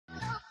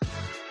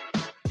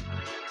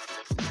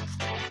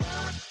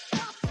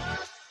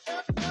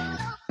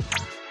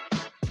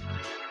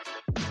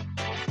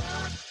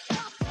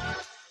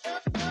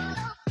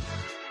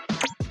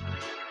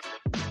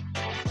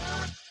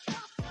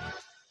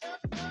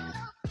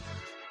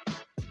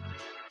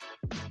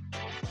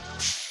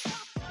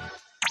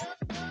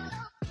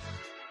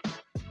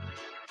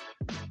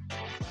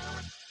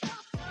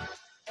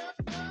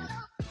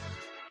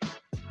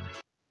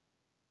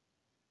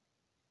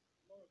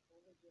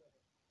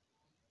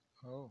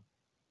Oh,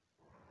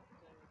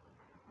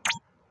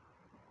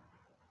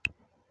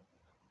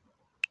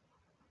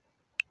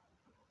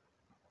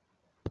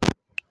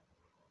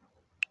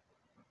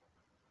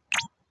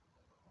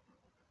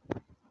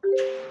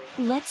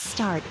 Let's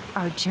start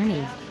our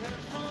journey.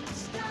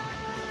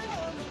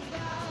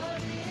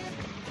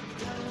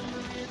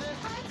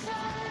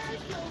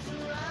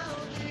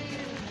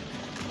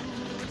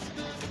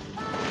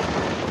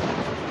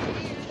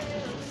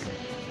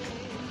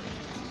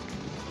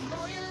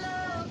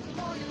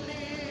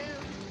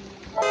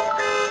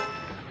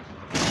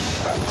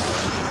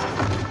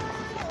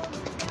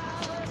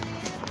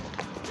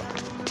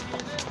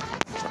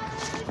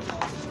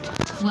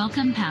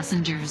 Welcome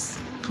passengers.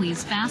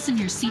 Please fasten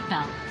your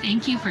seatbelt.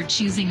 Thank you for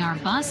choosing our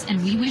bus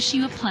and we wish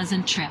you a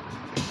pleasant trip.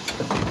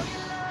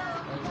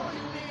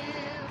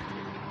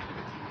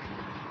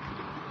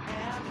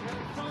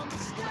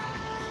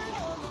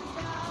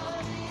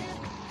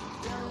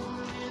 all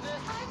right.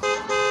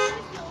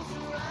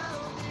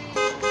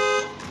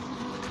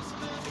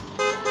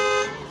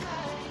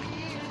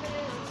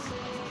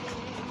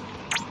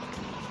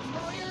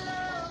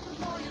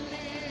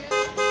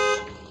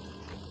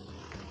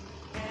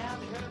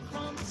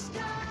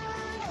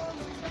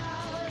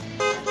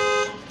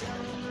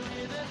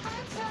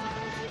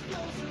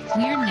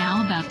 We are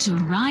now about to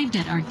arrive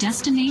at our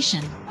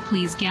destination.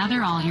 Please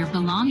gather all your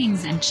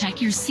belongings and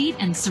check your seat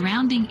and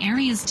surrounding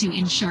areas to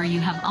ensure you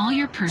have all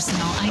your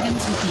personal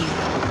items with you.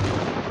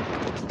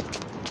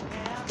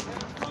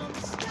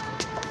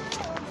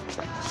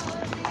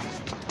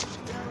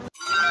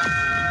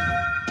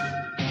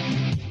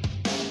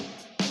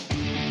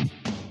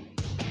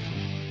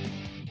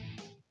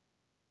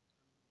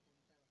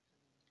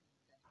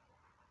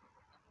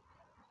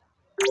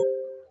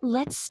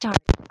 Let's start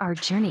our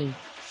journey.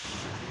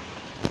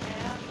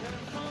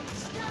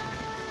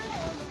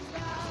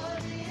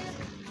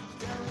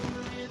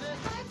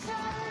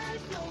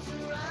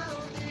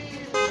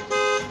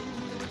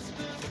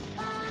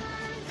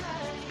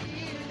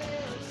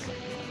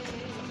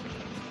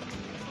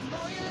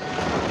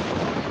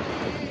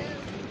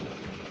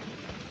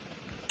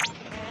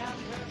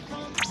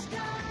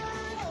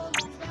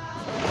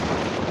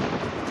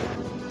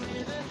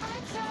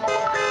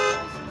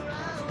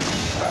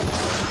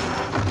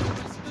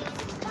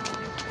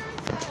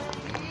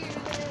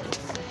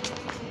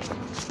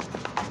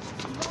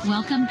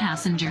 Welcome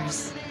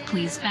passengers.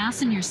 Please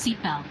fasten your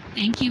seatbelt.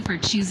 Thank you for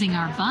choosing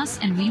our bus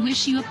and we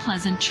wish you a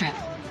pleasant trip.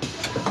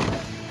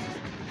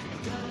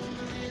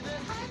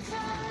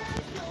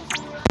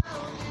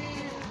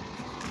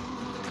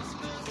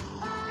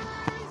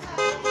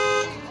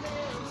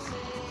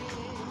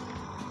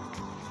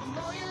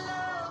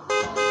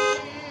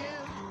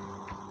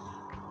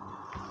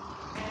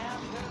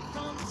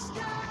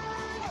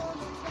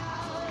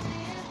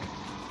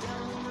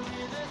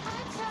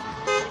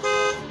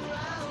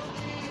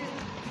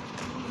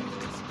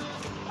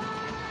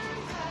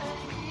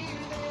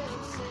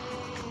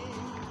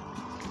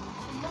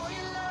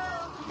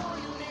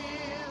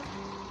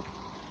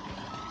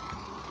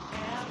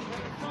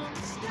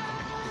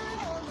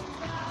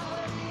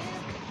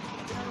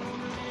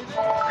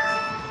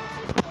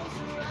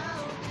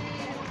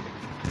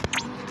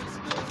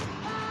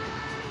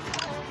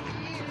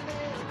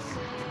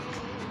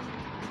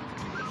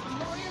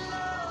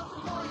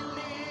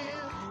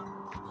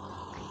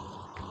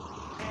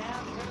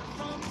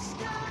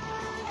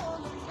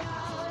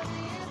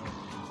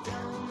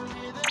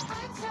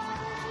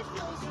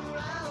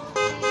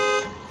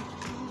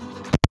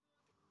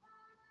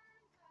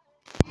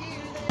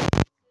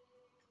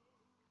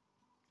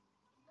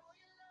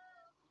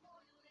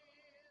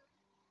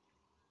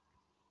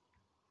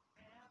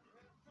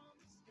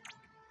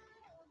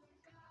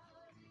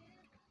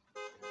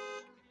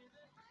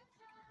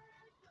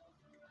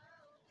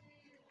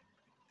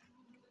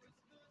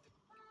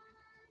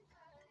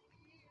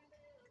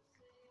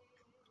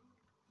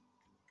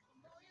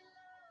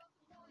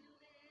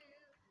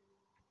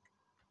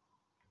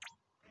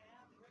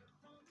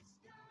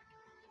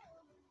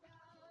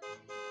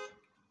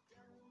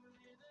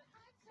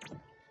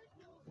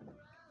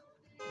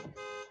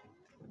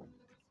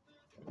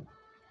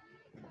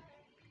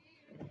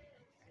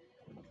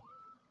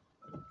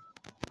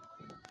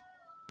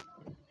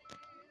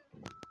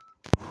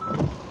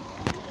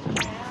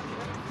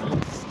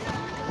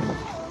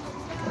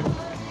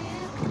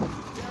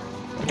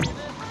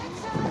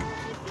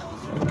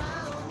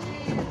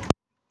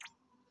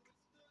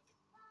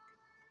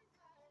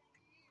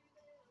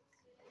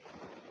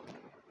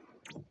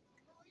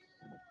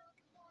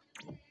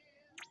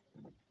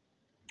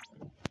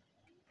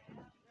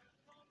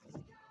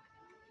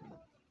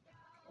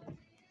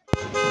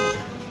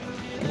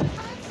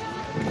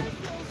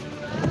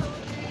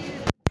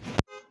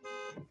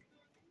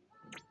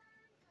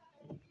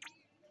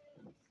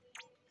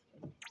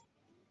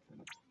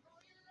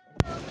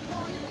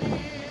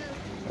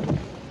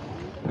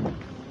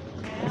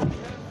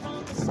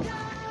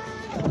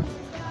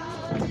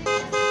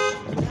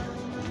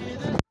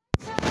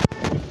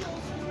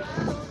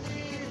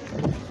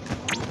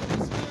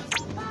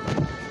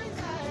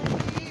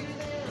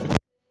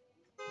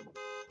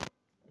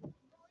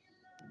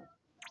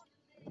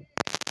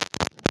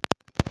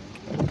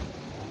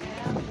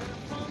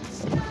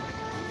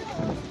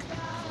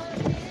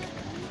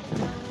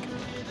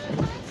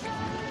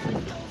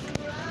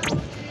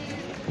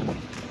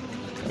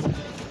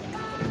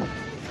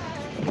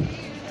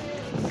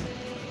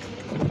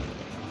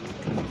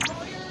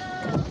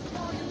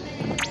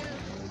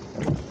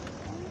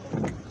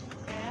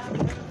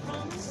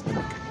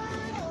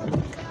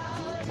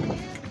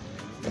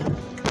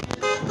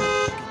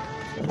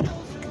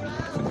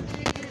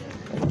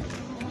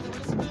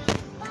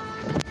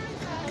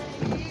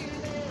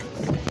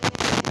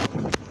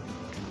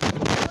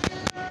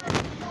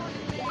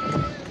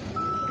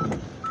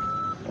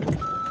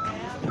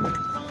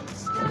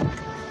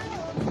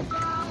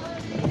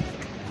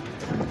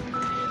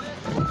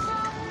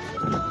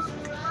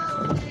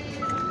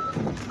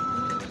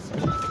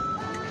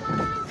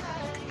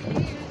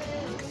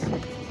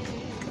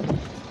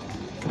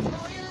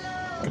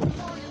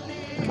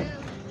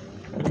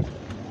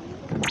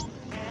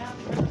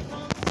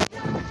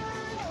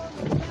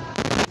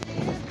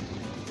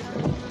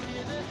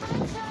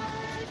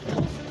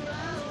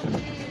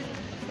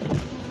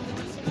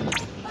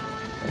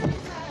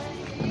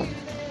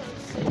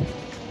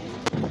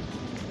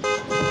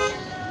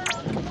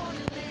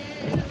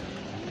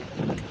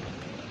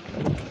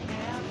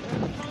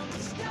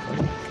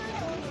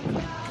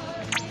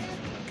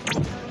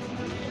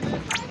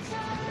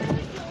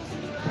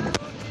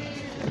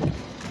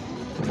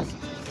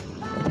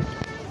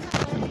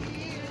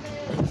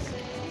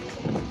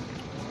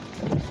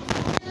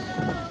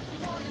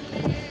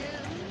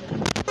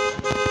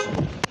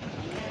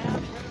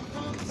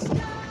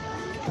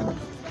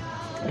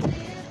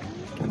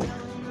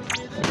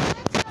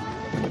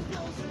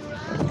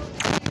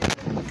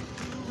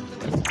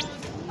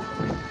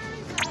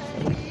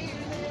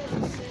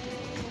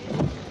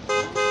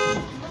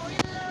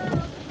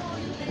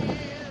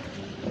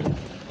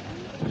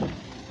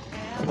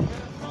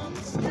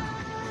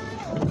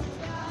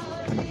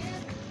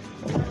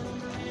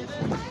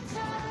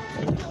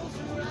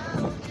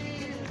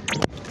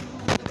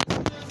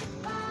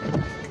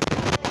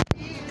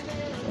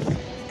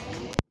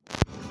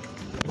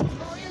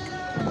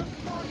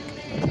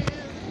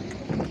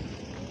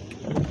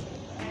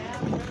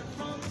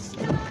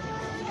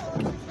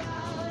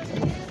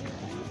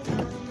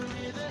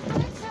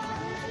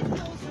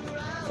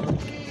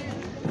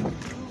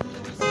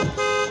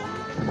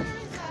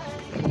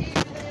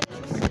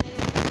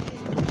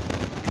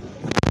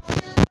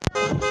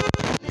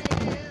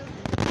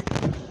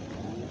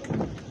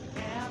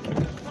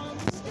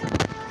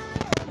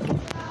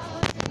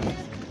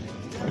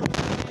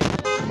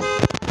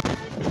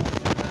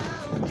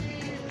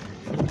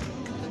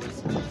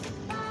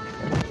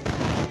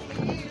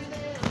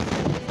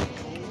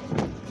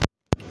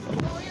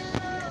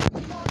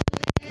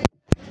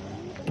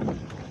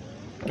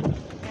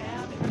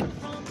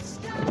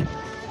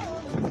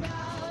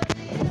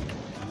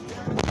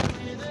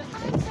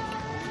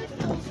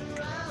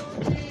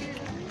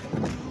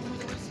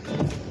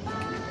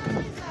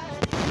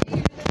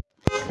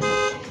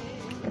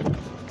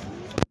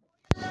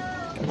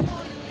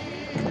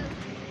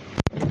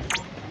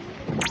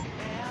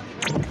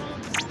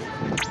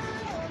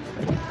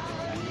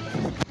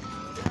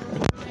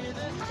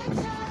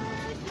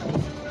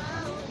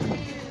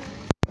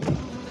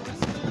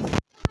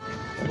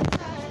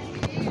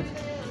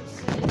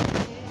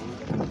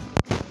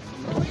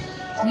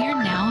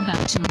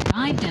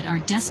 our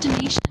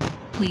destination,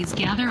 please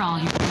gather all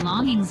your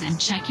belongings and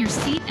check your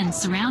seat and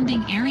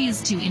surrounding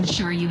areas to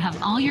ensure you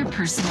have all your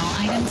personal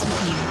items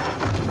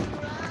with you.